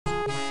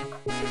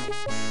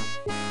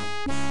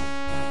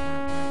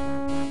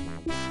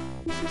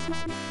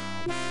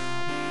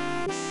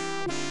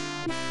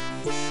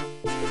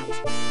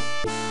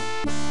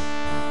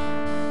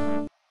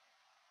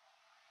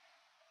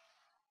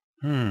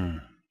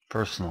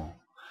Personal.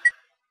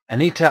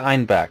 Anita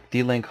Einbach,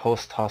 D-Link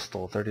host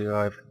hostile,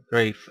 35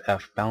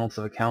 F, balance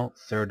of account,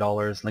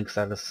 $0, link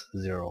status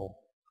 0.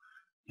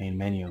 Main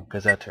menu,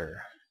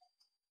 Gazetteer.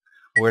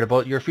 Worried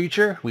about your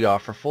future? We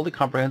offer fully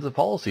comprehensive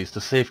policies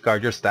to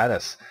safeguard your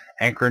status.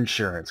 Anchor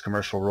Insurance,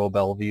 Commercial Row,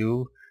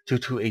 Bellevue,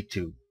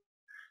 2282.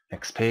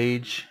 Next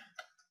page.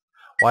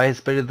 Why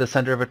is Betty the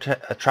center of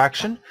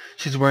attraction?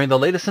 She's wearing the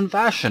latest in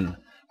fashion.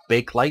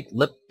 Bakelite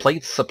lip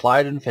plates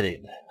supplied and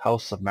fitted.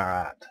 House of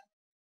Marat.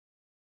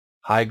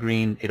 High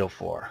Green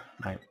 804.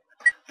 Right.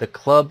 The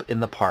club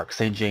in the park,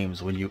 St.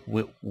 James.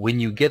 When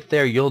you get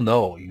there, you'll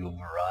know you've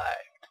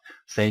arrived.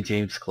 St.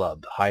 James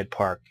Club, Hyde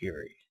Park,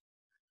 Erie.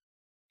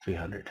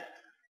 300.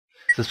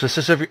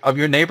 Suspicious of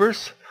your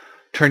neighbors?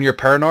 Turn your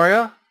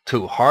paranoia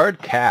to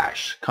hard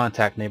cash.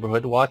 Contact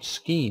Neighborhood Watch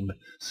Scheme.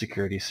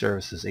 Security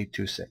Services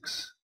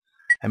 826.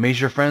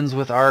 Amaze your friends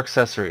with our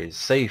accessories.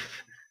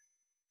 Safe.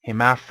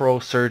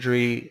 Hemapro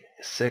Surgery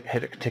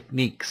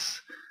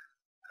Techniques.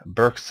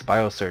 Burke's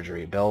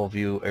Biosurgery,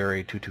 Bellevue,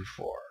 Area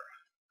 224.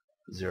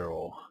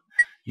 0.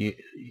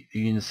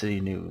 Union City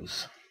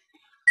News.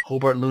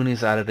 Hobart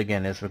Looney's at it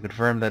again. It's been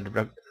confirmed that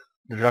the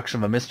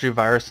introduction of a mystery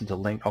virus into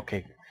Link.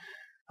 Okay.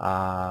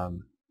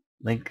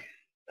 Link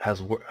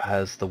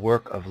has the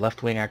work of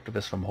left-wing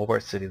activists from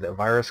Hobart City. The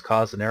virus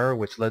caused an error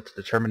which led to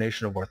the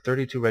termination of more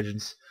 32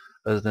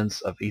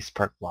 residents of East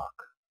Park Block.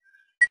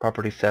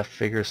 Property theft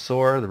figures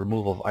soar. The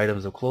removal of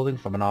items of clothing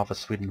from an office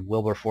suite in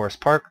Wilberforce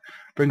Park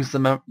brings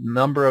the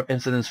number of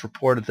incidents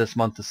reported this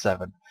month to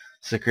 7.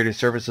 Security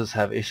services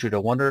have issued a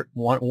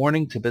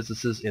warning to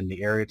businesses in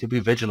the area to be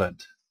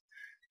vigilant.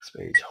 Next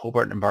page.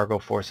 Hobart embargo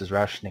forces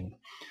rationing.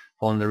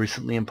 Following the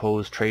recently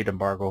imposed trade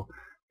embargo,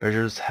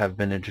 measures have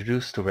been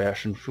introduced to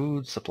ration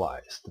food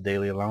supplies. The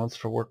daily allowance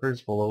for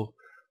workers below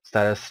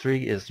status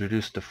 3 is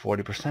reduced to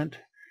 40%.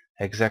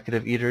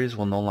 Executive eateries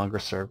will no longer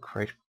serve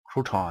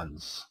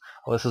croutons.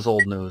 Oh, this is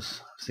old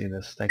news. I've seen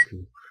this. Thank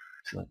you.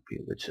 Okay.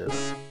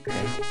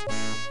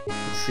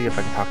 Let's see if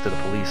I can talk to the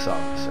police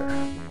officer.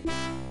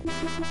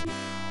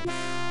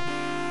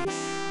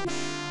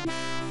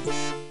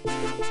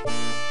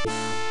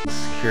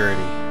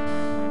 Security.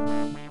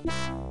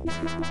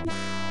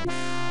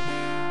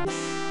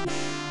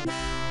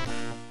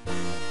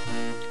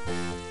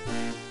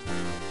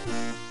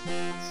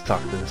 Let's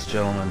talk to this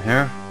gentleman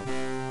here.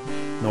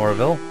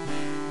 Norville.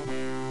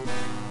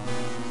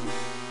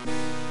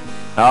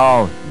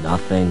 Oh,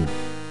 nothing.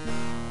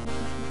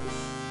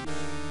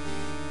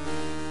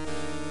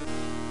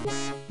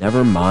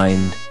 Never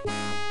mind.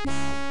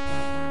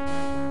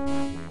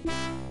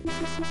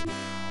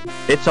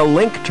 It's a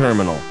link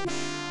terminal.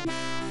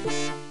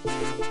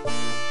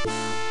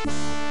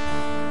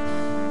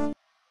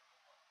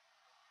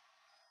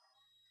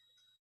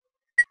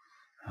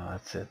 Oh,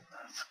 that's it.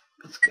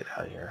 Let's get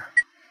out of here.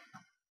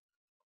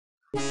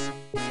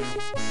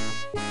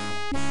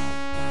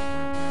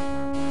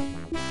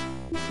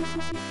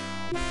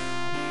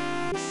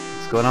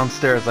 Let's go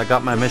downstairs. I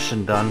got my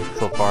mission done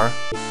so far.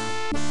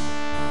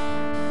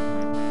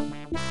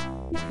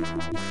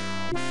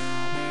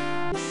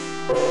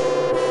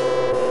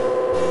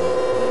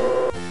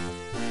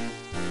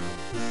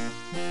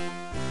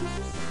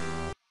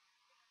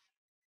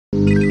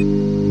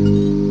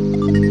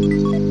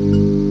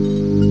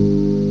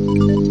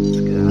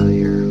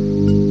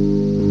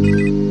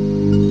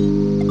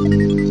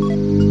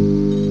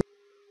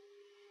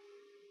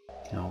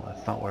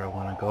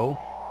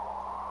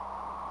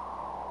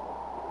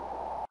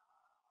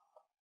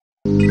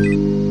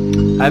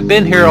 I've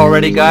been here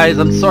already, guys.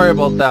 I'm sorry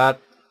about that.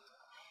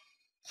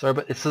 Sorry,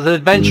 but it's an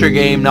adventure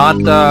game, not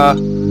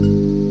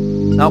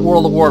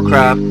World of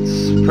Warcraft.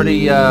 It's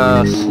pretty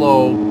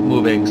slow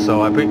moving,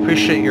 so I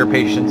appreciate your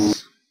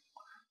patience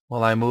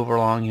while I move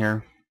along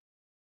here.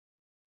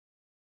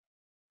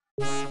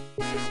 Let's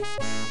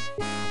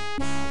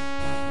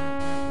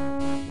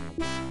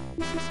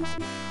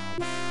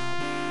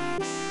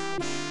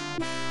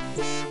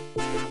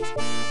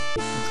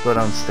go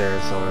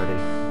downstairs already.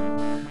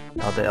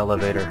 Out the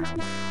elevator.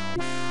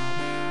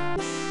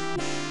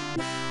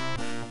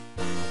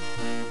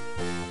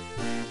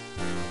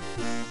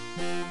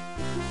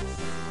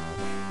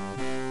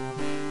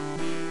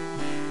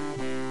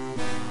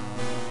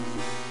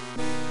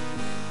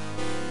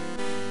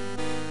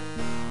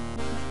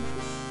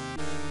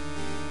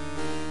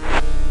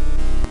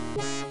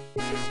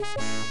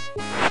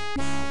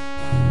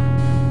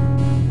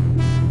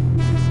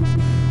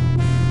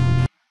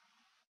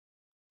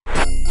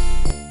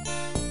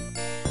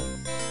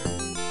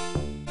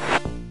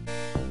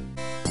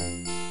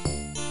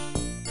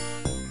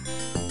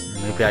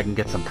 Maybe I can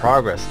get some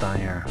progress down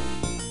here.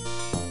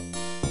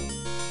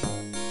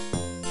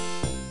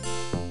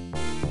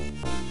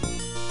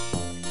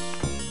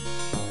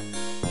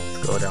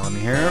 Let's go down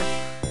here.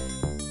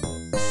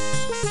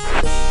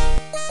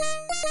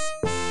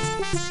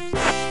 Let's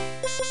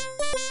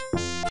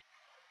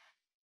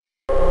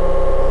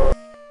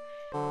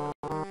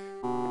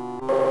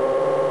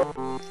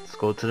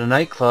go to the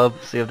nightclub,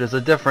 see if there's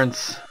a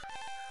difference.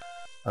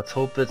 Let's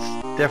hope it's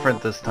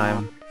different this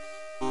time.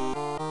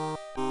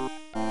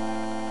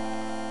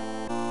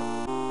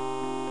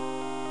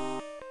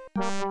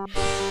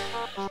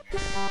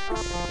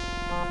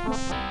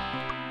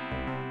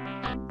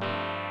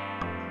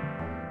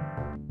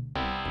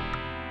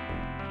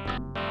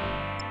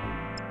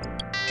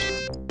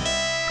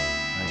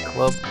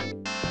 Nightclub.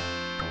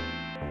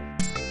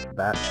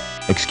 Bat.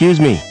 Excuse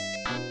me.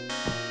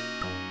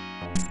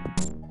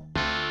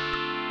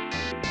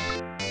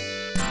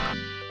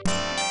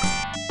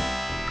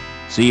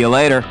 See you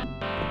later.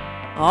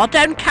 Oh,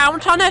 don't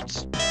count on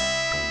it.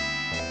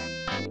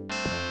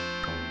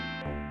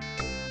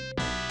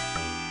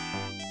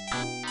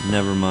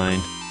 Never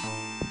mind.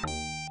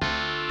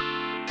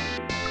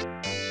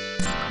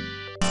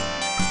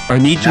 I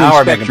need to Now we're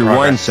inspect making your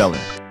wine progress. cellar.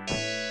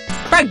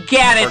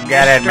 Forget it,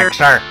 Forget it, mister.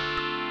 mixer.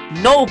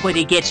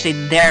 Nobody gets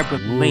in there but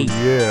me.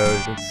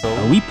 Yeah, that's so.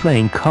 Are we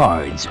playing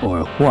cards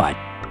or what?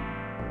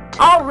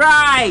 All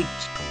right.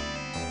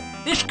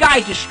 This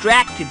guy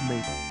distracted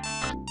me.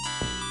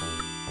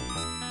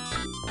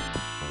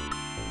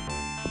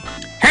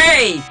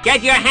 Hey,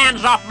 get your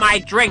hands off my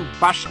drink,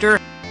 Buster.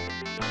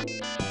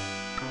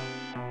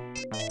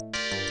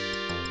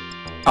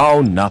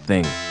 Oh,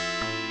 nothing.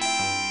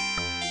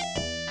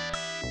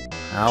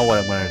 Now what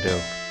I'm gonna do?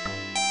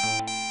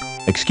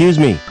 Excuse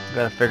me.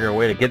 Gotta figure a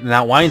way to get in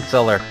that wine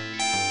cellar.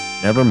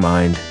 Never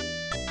mind.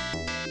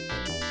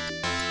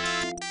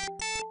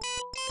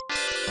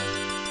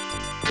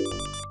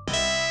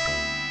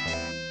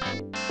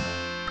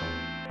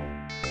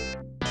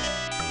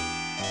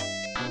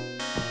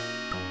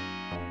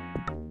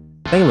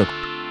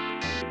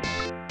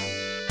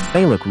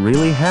 They look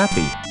really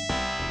happy.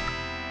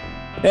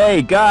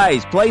 Hey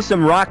guys, play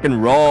some rock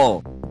and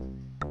roll.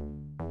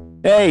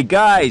 Hey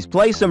guys,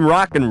 play some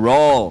rock and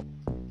roll.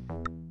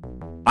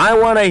 I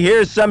want to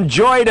hear some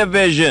Joy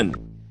Division.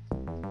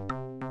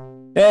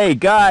 Hey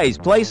guys,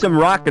 play some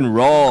rock and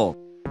roll.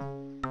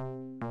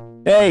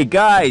 Hey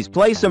guys,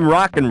 play some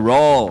rock and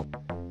roll.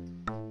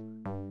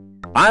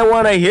 I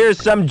want to hear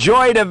some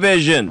Joy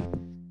Division.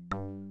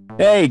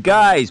 Hey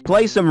guys,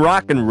 play some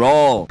rock and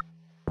roll.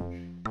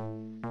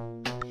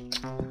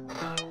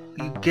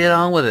 You get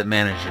on with it,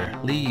 manager.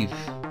 Leave.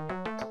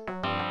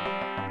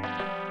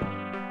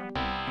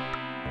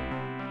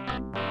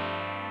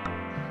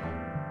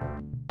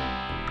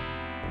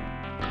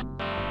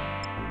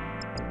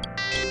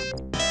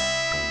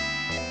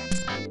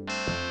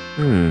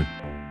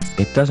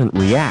 It doesn't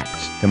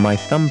react to my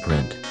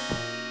thumbprint.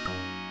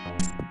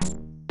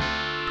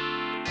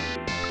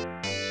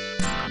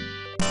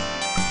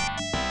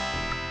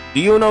 Do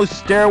you know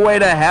Stairway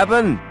to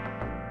Heaven?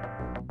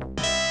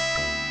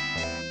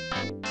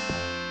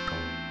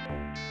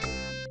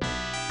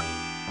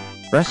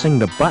 Pressing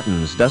the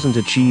buttons doesn't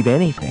achieve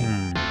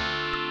anything.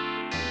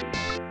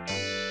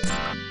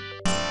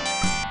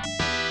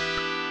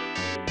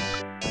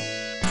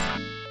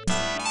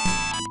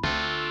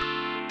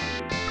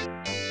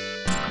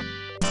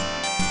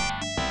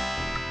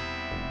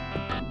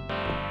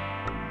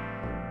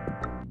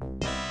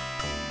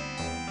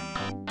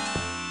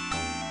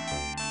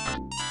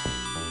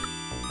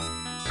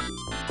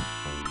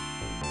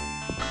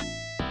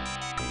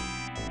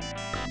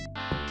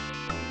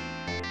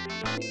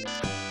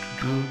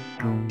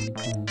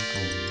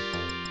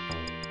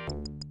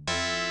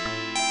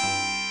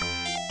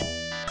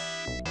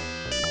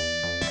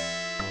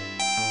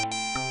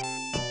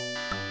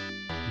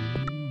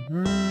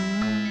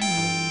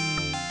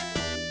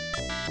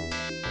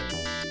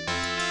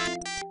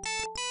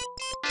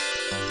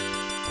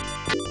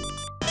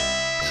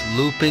 It's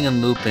looping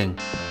and looping.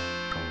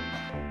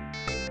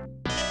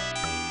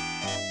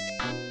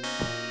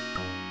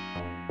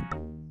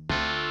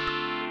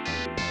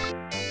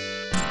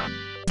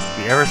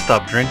 You ever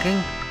stop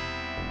drinking?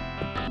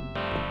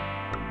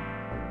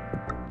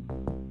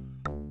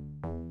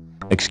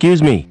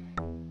 Excuse me.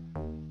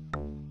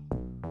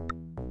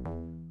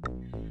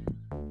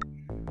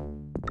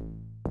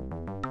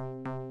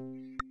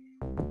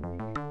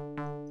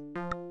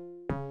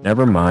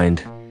 Never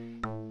mind.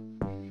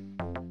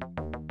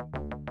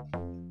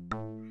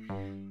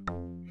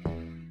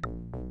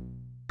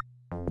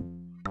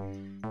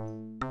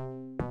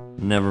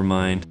 Never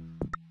mind.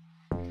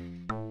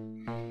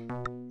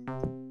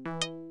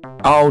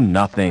 Oh,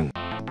 nothing.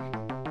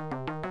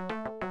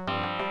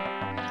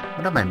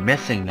 What am I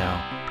missing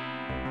now?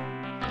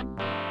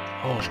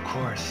 Oh, of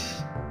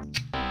course.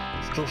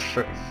 Still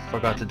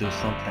forgot to do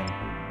something.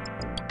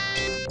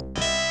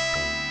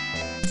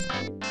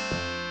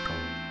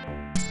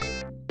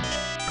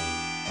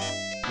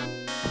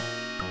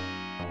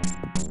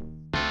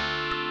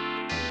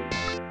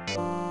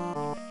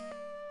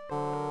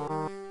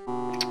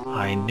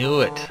 I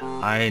knew it.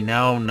 I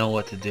now know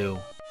what to do.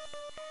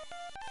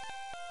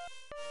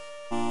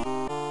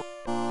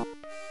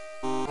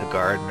 The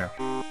gardener.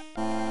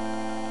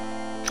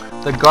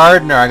 The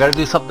gardener. I gotta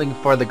do something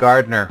for the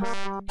gardener.